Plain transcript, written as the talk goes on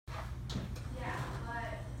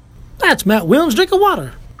That's Matt Williams. Drink of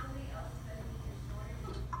water.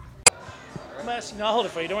 I'm gonna ask you. No, I'll hold it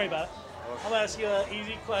for you. Don't worry about it. I'm gonna ask you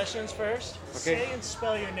easy questions first. Okay. Say and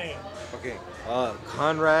spell your name. Okay.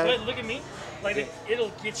 Conrad. Go ahead, look at me. Like Okay.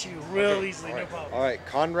 it'll get you real Okay, easily, all no right. problem. All right.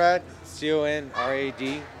 Conrad.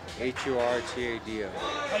 CONRAD. HURTADO.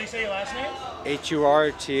 How do you say your last name?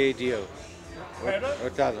 HURTADO. Hurtado?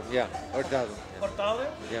 Hurtado. Yeah. Hurtado. Hurtado?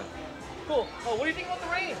 Yeah. Cool. Oh, what do you think about the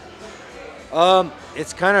rain?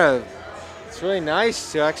 It's really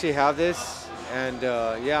nice to actually have this, and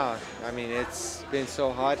yeah, I mean it's been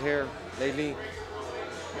so hot here lately.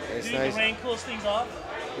 It's Do you think nice. the rain cools things off?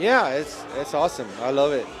 Yeah, it's awesome. I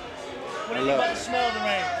love it. What do you think about the smell of the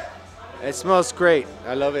rain? It smells great.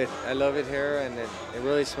 I love it. I love it here, and it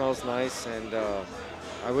really smells nice. And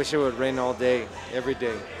I wish it would rain all day, every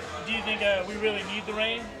day. Do you think we really need the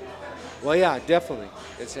rain? Well, yeah, definitely.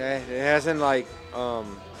 It hasn't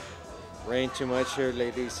rained too much here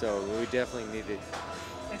lately, so we definitely need it.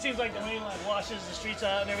 It seems like the rain washes the streets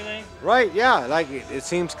out and everything. Right? Yeah. It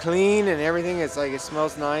seems clean and everything. It's like it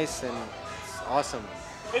smells nice and it's awesome.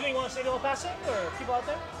 Anything you want to say to El Paso or people out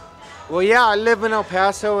there? Well, yeah, I live in El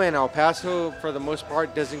Paso, and El Paso, for the most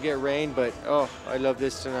part, doesn't get rain, but, oh, I love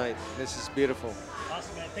this tonight. This is beautiful.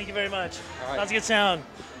 Awesome, man. Thank you very much. All right. That's a good sound.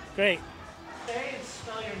 Great. Say and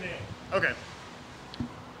spell your name. Okay.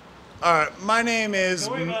 All right. My name is.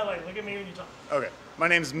 Don't worry about it. Look at me when you talk. Okay. My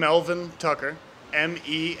name's Melvin Tucker.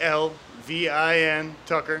 MELVIN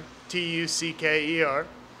Tucker. TUCKER.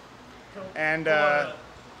 Cool. And Go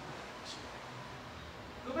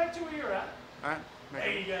back to where you're at. all right.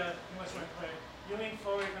 There you go. You must want to play. You lean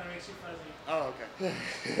forward, kind of makes you fuzzy. Oh, okay.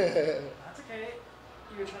 That's okay.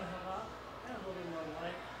 You were trying to help out. And a little bit more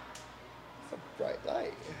light. It's a bright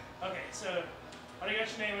light. Okay, so already got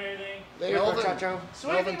your name and everything. Melvin. So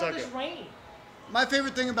what do you think about Tucker. this rain? My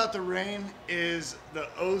favorite thing about the rain is the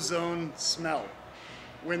ozone smell.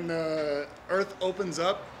 When the earth opens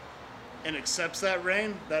up and accepts that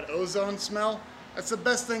rain, that ozone smell, that's the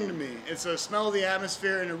best thing to me. It's a smell of the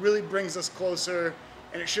atmosphere, and it really brings us closer,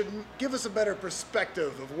 and it should give us a better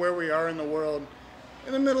perspective of where we are in the world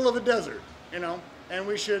in the middle of a desert, and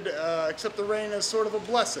we should accept the rain as sort of a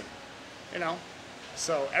blessing,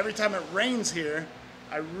 So every time it rains here,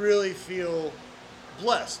 I really feel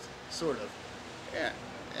blessed, sort of. Yeah,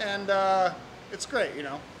 and it's great,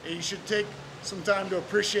 You should take some time to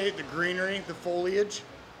appreciate the greenery, the foliage.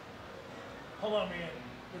 Hold on, man.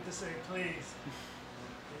 Get this thing, please.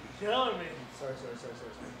 You're killing me. Sorry.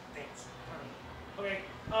 Thanks. Okay.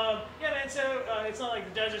 Yeah, man. So it's not like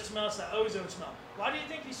the desert smell; it's the ozone smell. Why do you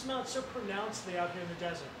think you smell it so pronouncedly out here in the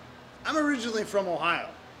desert? I'm originally from Ohio,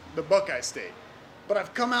 the Buckeye State, but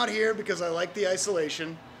I've come out here because I like the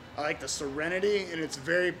isolation, I like the serenity, and it's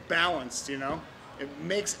very balanced, It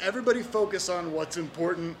makes everybody focus on what's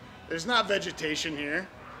important. There's not vegetation here,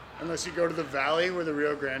 unless you go to the valley where the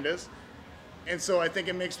Rio Grande is. And so I think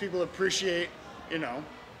it makes people appreciate,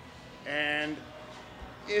 and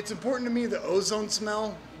it's important to me, the ozone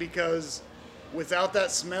smell, because without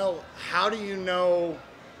that smell, how do you know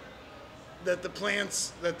that the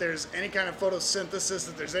plants, that there's any kind of photosynthesis,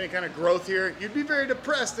 that there's any kind of growth here? You'd be very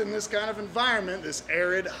depressed in this kind of environment, this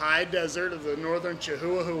arid high desert of the northern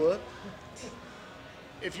Chihuahua,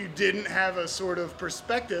 if you didn't have a sort of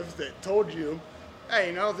perspective that told you,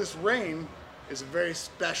 hey, this rain is a very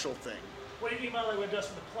special thing. What do you think about what it does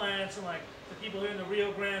for the plants and the people here in the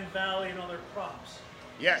Rio Grande Valley and all their crops?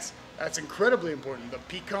 Yes, that's incredibly important. The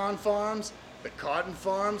pecan farms, the cotton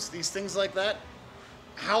farms, these things like that.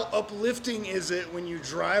 How uplifting is it when you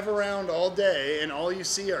drive around all day and all you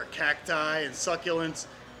see are cacti and succulents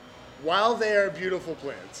while they are beautiful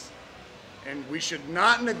plants? And we should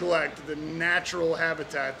not neglect the natural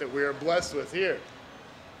habitat that we are blessed with here.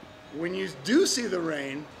 When you do see the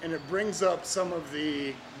rain and it brings up some of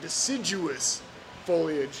the deciduous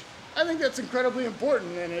foliage, I think that's incredibly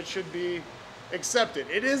important and it should be accepted.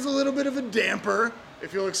 It is a little bit of a damper,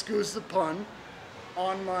 if you'll excuse the pun,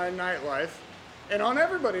 on my nightlife and on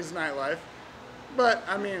everybody's nightlife. But,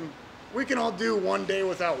 we can all do one day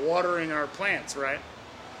without watering our plants, right?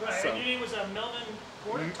 Right, So. and your name was Melvin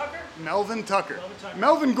Gordon Tucker? Melvin Tucker. Melvin Tucker.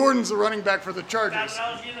 Melvin Gordon's the running back for the Chargers. That's what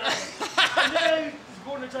I was getting at. No, it's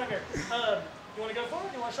Gordon Tucker. You want to go for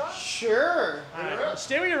it? You want a shot? Sure. All right.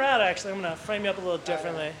 Stay where you're at, actually. I'm going to frame you up a little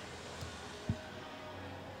differently.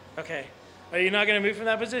 Okay. Are you not going to move from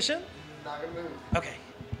that position? Not gonna move. Okay.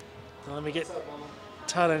 Now let me get What's up, Mama?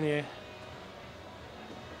 tight on you.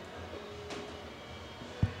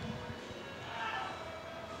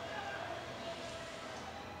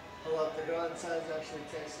 Hold up, the girl inside is actually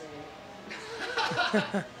texting me.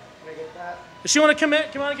 Can I get that? Does she want to come on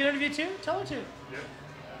and get an interview too? Tell her to. Yeah.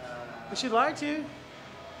 If you'd like to,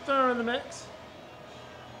 throw her in the mix.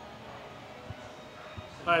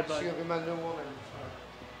 All right, bud. She'll be my new woman.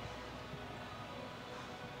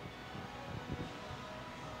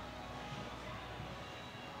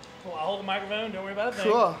 Cool. I'll hold the microphone. Don't worry about a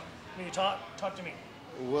thing. Cool. When you talk to me.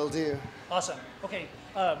 Will do. Awesome. Okay.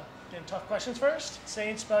 Getting tough questions first. Say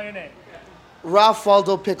and spell your name. Ralph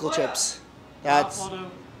Waldo Pickle Chips. That's Ralph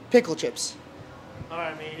Waldo. Pickle Chips. All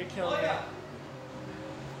right, man. You're killing me.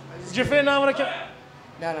 Did your friend not want to kill?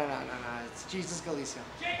 No. It's Jesus Galicia.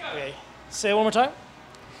 Okay. Say it one more time.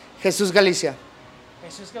 Jesus Galicia.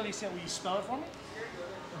 Jesus Galicia. Will you spell it for me?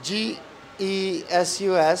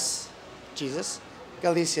 G-E-S-U-S. Jesus.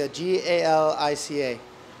 Galicia. G-A-L-I-C-A.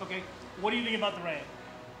 Okay. What do you think about the rain?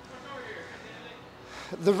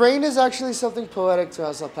 The rain is actually something poetic to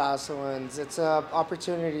us El Pasoans. It's an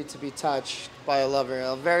opportunity to be touched by a lover,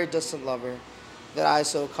 a very distant lover that I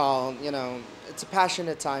so call, it's a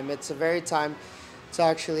passionate time. It's a very time to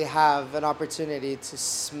actually have an opportunity to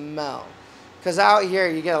smell. Because out here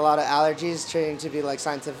you get a lot of allergies trying to be like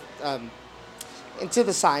scientific, into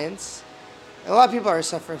the science. And a lot of people are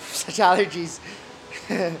suffering from such allergies.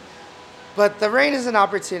 But the rain is an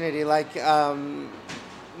opportunity, like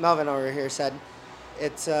Melvin over here said.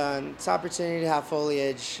 It's an opportunity to have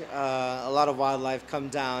foliage, a lot of wildlife come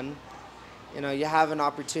down. You have an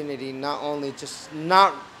opportunity not only just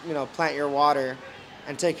not, plant your water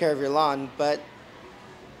and take care of your lawn, but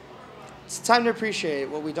it's time to appreciate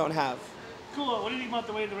what we don't have. Cool. What do you think about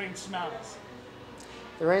the way the rain smells?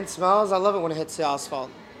 The rain smells, I love it when it hits the asphalt.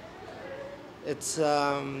 It's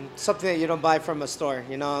something that you don't buy from a store.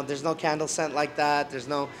 There's no candle scent like that. There's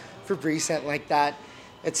no Febreze scent like that.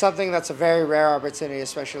 It's something that's a very rare opportunity,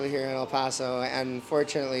 especially here in El Paso. And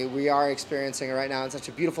fortunately, we are experiencing it right now on such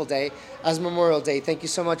a beautiful day as Memorial Day. Thank you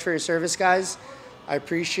so much for your service, guys. I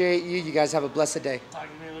appreciate you. You guys have a blessed day.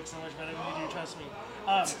 Talking to me looks so much better than you do, trust me.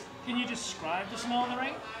 Can you describe the smell of the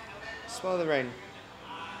rain? Smell the rain.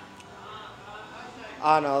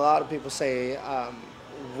 I don't know, a lot of people say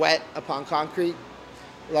wet upon concrete.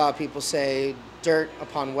 A lot of people say dirt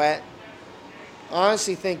upon wet. I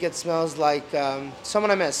honestly think it smells like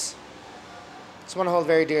someone I miss. Someone I hold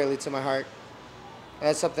very dearly to my heart. And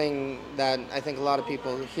that's something that I think a lot of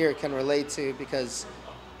people here can relate to because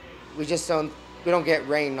we don't get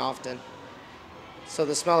rain often. So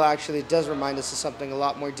the smell actually does remind us of something a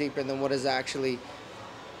lot more deeper than what is actually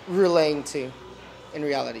relaying to in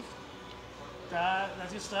reality.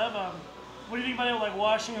 That's good stuff. What do you think about it, like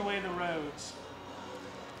washing away the roads?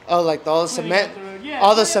 Oh, like all the Cleaning cement, up the road. Yeah,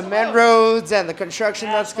 all the cleaning up the cement road. roads and the construction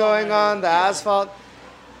The that's asphalt going and on, the everything. asphalt.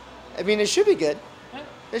 I mean, it should be good. Yeah.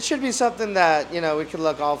 It should be something that, we could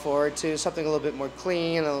look all forward to, something a little bit more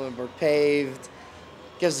clean, a little bit more paved.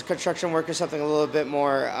 Gives the construction workers something a little bit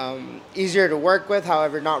more easier to work with,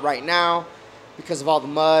 however, not right now because of all the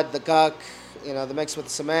mud, the guck, the mix with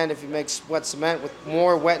the cement. If you mix wet cement with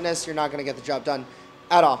more wetness, you're not going to get the job done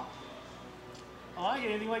at all. I like it.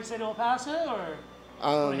 Anything you like to say to El Paso or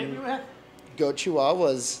want to hit me with? Go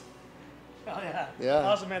Chihuahuas. Oh, yeah. Yeah.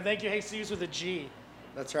 Awesome, man. Thank you. Jesus with a G.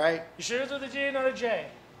 That's right. You sure it's with a G, not a J?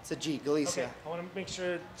 It's a G, Galicia. Okay. I want to make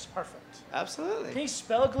sure it's perfect. Absolutely. Can you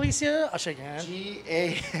spell Galicia? I'll shake your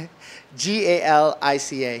hand.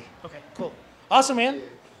 G-A-L-I-C-A. Okay, cool. Awesome, man.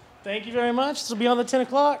 Thank you very much. This will be on the 10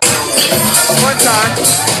 o'clock. One time.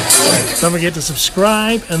 Don't forget to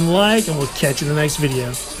subscribe and like, and we'll catch you in the next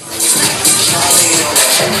video.